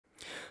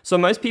So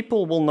most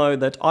people will know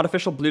that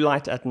artificial blue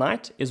light at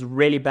night is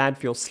really bad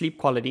for your sleep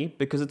quality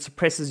because it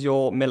suppresses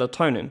your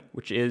melatonin,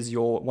 which is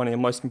one of your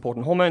most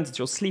important hormones. It's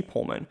your sleep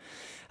hormone.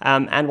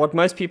 And what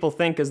most people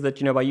think is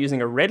that, by using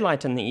a red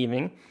light in the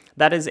evening,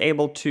 that is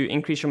able to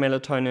increase your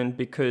melatonin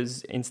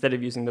because instead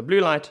of using the blue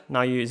light,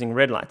 now you're using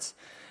red lights.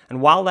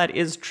 And while that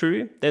is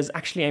true, there's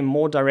actually a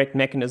more direct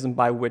mechanism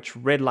by which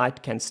red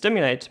light can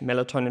stimulate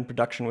melatonin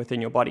production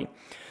within your body.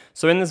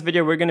 So in this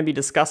video, we're going to be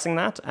discussing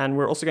that, and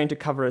we're also going to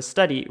cover a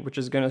study which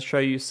is going to show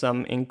you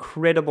some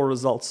incredible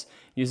results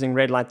using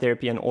red light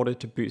therapy in order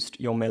to boost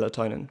your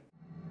melatonin.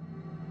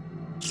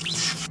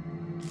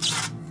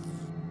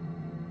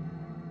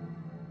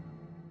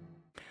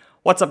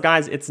 What's up,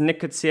 guys? It's Nick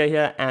Kutsia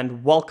here,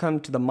 and welcome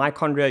to the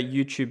Mitochondria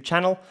YouTube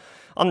channel.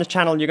 On the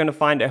channel, you're going to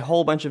find a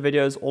whole bunch of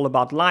videos all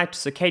about light,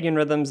 circadian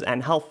rhythms,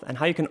 and health, and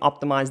how you can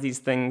optimize these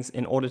things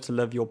in order to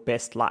live your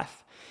best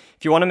life.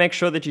 If you want to make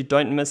sure that you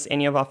don't miss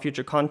any of our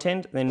future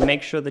content, then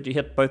make sure that you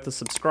hit both the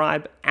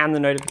subscribe and the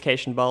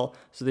notification bell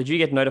so that you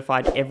get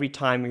notified every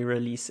time we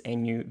release a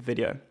new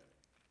video.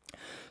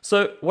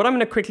 So what I'm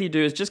going to quickly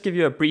do is just give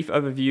you a brief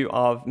overview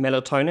of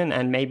melatonin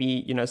and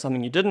maybe,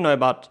 something you didn't know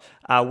about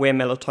where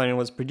melatonin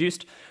was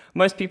produced.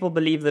 Most people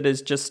believe that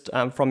it's just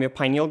from your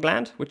pineal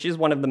gland, which is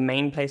one of the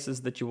main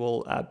places that you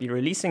will be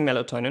releasing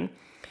melatonin.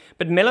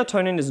 But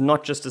melatonin is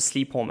not just a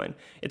sleep hormone.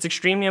 It's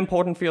extremely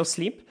important for your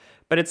sleep,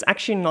 but it's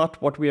actually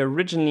not what we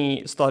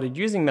originally started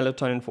using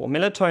melatonin for.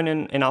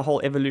 Melatonin, in our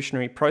whole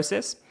evolutionary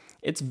process,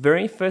 its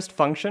very first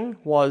function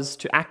was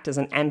to act as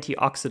an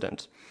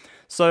antioxidant.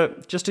 So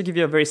just to give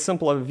you a very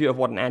simple overview of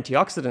what an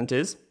antioxidant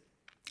is,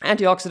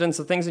 antioxidants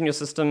are things in your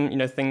system,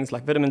 things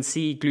like vitamin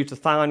C,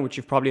 glutathione, which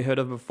you've probably heard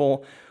of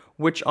before,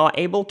 which are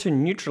able to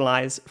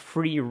neutralize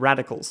free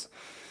radicals.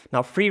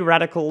 Now, free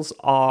radicals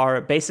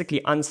are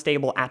basically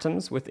unstable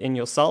atoms within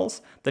your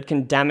cells that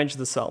can damage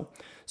the cell.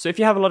 So if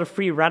you have a lot of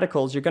free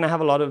radicals, you're going to have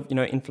a lot of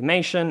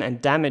inflammation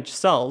and damaged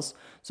cells.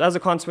 So as a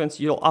consequence,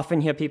 you'll often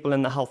hear people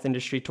in the health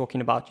industry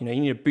talking about, you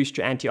need to boost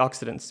your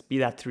antioxidants, be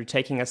that through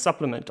taking a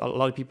supplement. A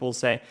lot of people will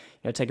say,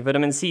 take a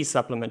vitamin C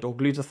supplement or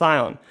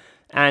glutathione.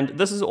 And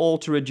this is all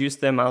to reduce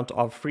the amount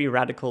of free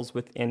radicals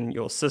within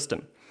your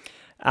system.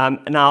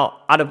 Now,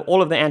 out of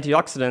all of the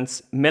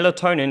antioxidants,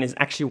 melatonin is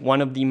actually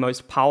one of the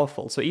most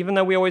powerful. So even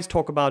though we always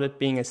talk about it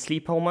being a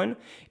sleep hormone,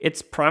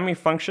 its primary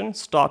function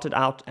started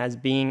out as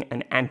being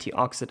an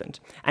antioxidant.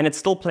 And it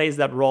still plays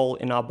that role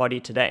in our body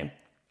today.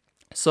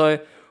 So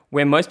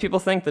where most people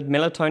think that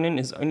melatonin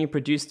is only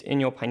produced in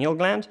your pineal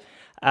gland,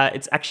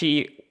 it's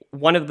actually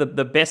one of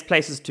the best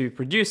places to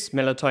produce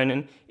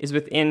melatonin is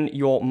within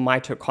your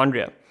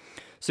mitochondria.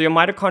 So your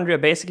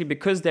mitochondria, basically,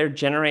 because they're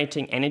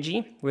generating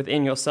energy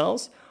within your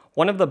cells,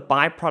 one of the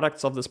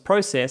byproducts of this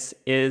process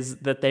is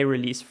that they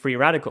release free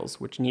radicals,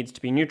 which needs to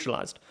be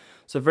neutralized.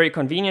 So very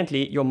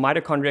conveniently, your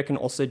mitochondria can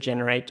also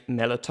generate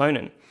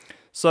melatonin.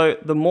 So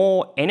the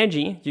more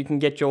energy you can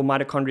get your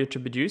mitochondria to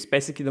produce,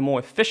 basically the more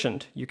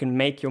efficient you can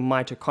make your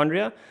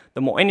mitochondria, the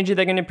more energy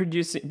they're going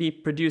to be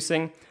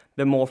producing,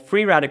 the more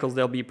free radicals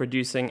they'll be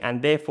producing,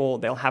 and therefore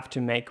they'll have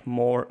to make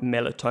more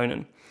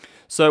melatonin.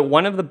 So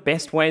one of the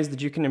best ways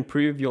that you can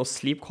improve your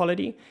sleep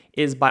quality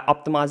is by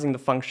optimizing the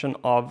function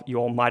of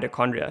your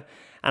mitochondria.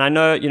 And I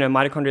know,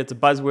 mitochondria, it's a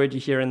buzzword you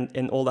hear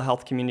in all the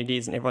health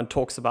communities, and everyone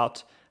talks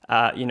about,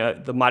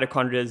 the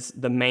mitochondria is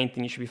the main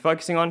thing you should be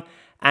focusing on.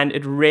 And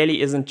it really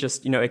isn't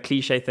just, a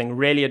cliche thing.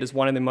 Really, it is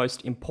one of the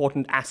most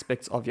important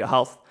aspects of your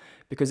health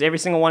because every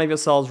single one of your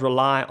cells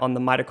rely on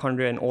the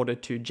mitochondria in order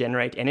to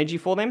generate energy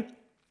for them.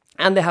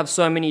 And they have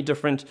so many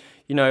different,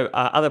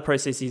 other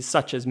processes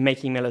such as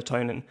making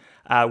melatonin,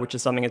 which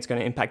is something that's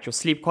going to impact your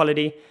sleep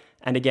quality.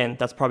 And again,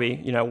 that's probably,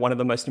 one of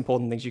the most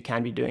important things you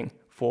can be doing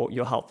for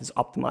your health is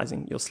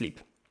optimizing your sleep.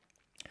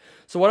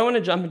 So what I want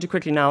to jump into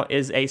quickly now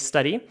is a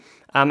study,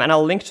 and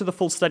I'll link to the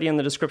full study in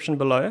the description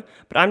below,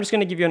 but I'm just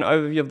going to give you an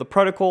overview of the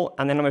protocol,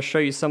 and then I'm going to show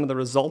you some of the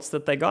results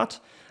that they got,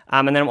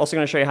 and then I'm also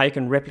going to show you how you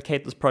can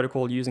replicate this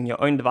protocol using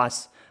your own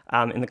device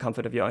in the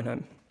comfort of your own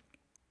home.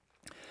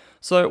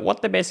 So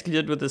what they basically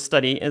did with this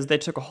study is they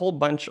took a whole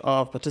bunch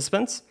of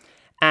participants,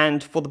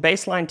 and for the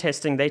baseline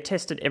testing, they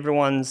tested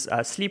everyone's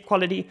sleep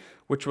quality,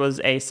 which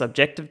was a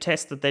subjective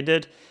test that they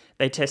did.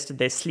 They tested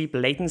their sleep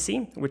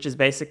latency, which is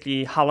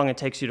basically how long it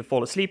takes you to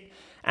fall asleep.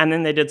 And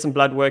then they did some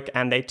blood work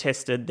and they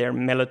tested their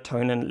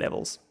melatonin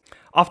levels.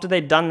 After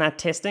they'd done that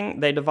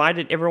testing, they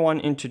divided everyone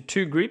into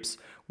two groups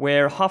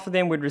where half of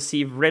them would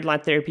receive red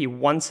light therapy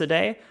once a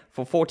day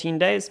for 14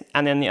 days,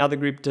 and then the other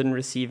group didn't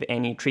receive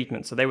any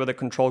treatment. So they were the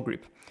control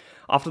group.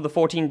 After the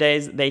 14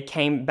 days, they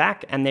came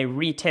back and they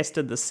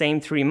retested the same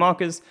three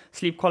markers: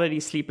 sleep quality,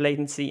 sleep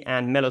latency,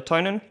 and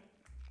melatonin.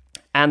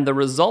 And the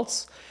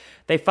results,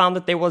 they found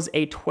that there was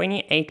a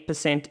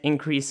 28%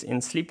 increase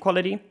in sleep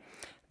quality.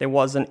 There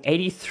was an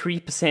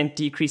 83%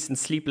 decrease in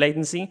sleep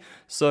latency.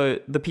 So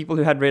the people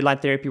who had red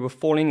light therapy were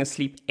falling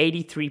asleep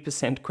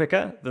 83%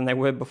 quicker than they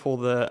were before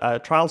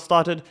the trial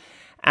started.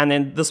 And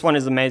then this one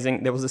is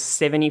amazing. There was a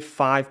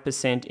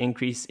 75%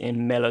 increase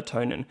in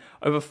melatonin.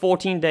 Over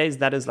 14 days,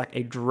 that is like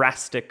a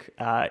drastic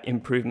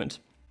improvement.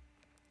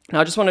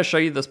 Now, I just want to show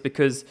you this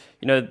because,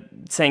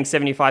 saying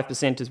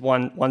 75% is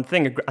one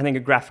thing. I think a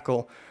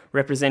graphical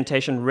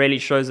representation really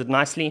shows it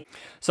nicely.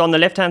 So on the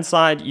left-hand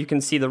side, you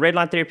can see the red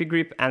light therapy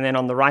group, and then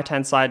on the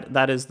right-hand side,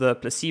 that is the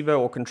placebo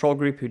or control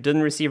group who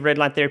didn't receive red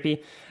light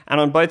therapy. And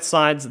on both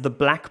sides, the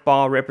black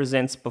bar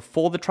represents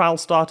before the trial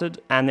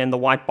started, and then the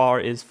white bar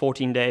is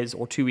 14 days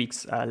or 2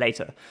 weeks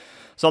later.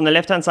 So on the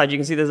left-hand side, you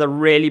can see there's a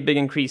really big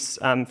increase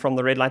from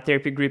the red light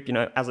therapy group.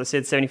 As I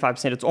said,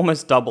 75%, it's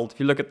almost doubled. If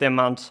you look at the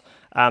amount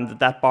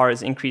that bar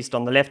is increased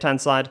on the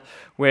left-hand side,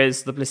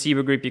 whereas the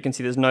placebo group, you can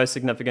see there's no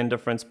significant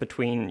difference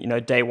between,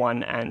 day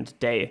 1 and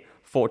day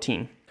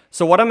 14.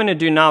 So what I'm going to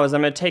do now is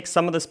I'm going to take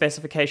some of the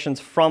specifications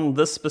from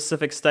this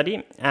specific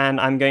study, and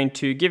I'm going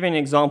to give you an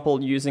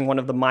example using one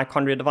of the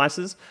mitochondria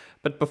devices.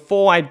 But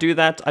before I do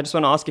that, I just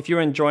want to ask, if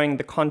you're enjoying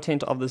the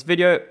content of this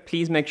video,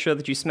 please make sure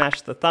that you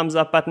smash the thumbs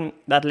up button.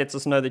 That lets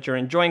us know that you're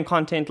enjoying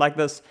content like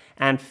this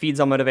and feeds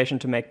our motivation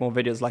to make more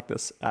videos like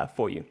this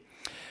for you.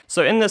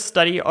 So in this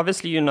study,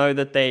 obviously you know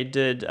that they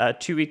did a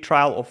 2-week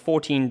trial of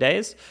 14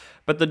 days,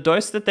 but the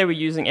dose that they were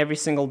using every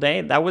single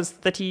day, that was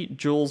 30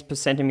 joules per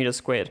centimeter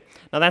squared.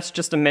 Now that's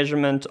just a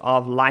measurement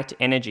of light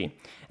energy.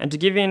 And to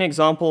give you an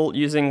example,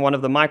 using one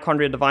of the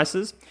mitochondria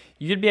devices,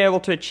 you'd be able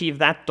to achieve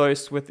that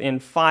dose within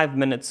 5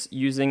 minutes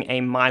using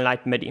a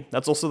MyLight MIDI.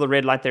 That's also the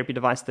red light therapy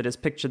device that is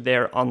pictured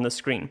there on the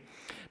screen.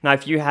 Now,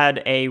 if you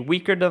had a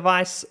weaker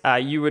device,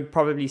 you would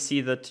probably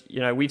see that,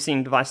 we've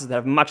seen devices that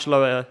have much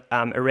lower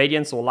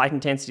irradiance or light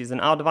intensities than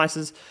our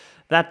devices.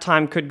 That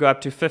time could go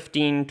up to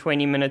 15,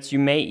 20 minutes. You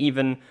may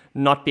even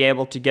not be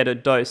able to get a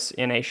dose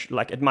in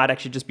it might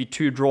actually just be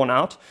too drawn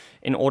out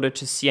in order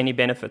to see any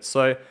benefits.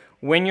 So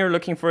when you're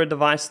looking for a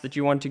device that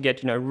you want to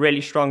get,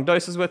 really strong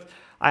doses with,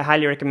 I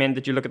highly recommend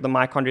that you look at the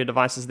mitochondria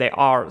devices. They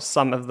are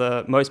some of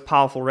the most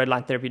powerful red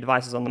light therapy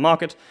devices on the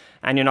market,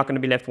 and you're not going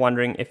to be left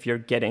wondering if you're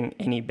getting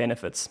any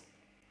benefits.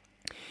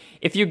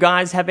 If you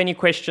guys have any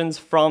questions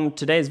from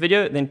today's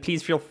video, then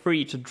please feel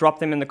free to drop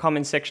them in the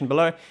comments section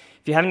below.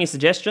 If you have any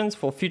suggestions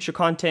for future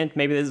content,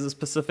 maybe there's a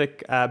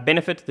specific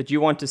benefit that you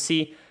want to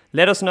see,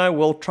 let us know.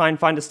 We'll try and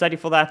find a study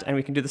for that, and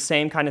we can do the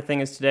same kind of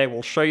thing as today.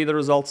 We'll show you the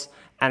results,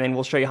 and then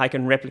we'll show you how you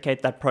can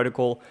replicate that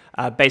protocol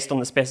based on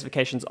the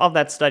specifications of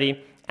that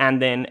study,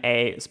 and then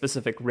a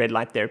specific red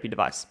light therapy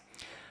device.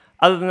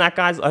 Other than that,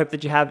 guys, I hope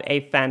that you have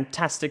a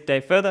fantastic day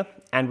further,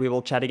 and we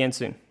will chat again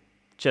soon.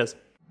 Cheers.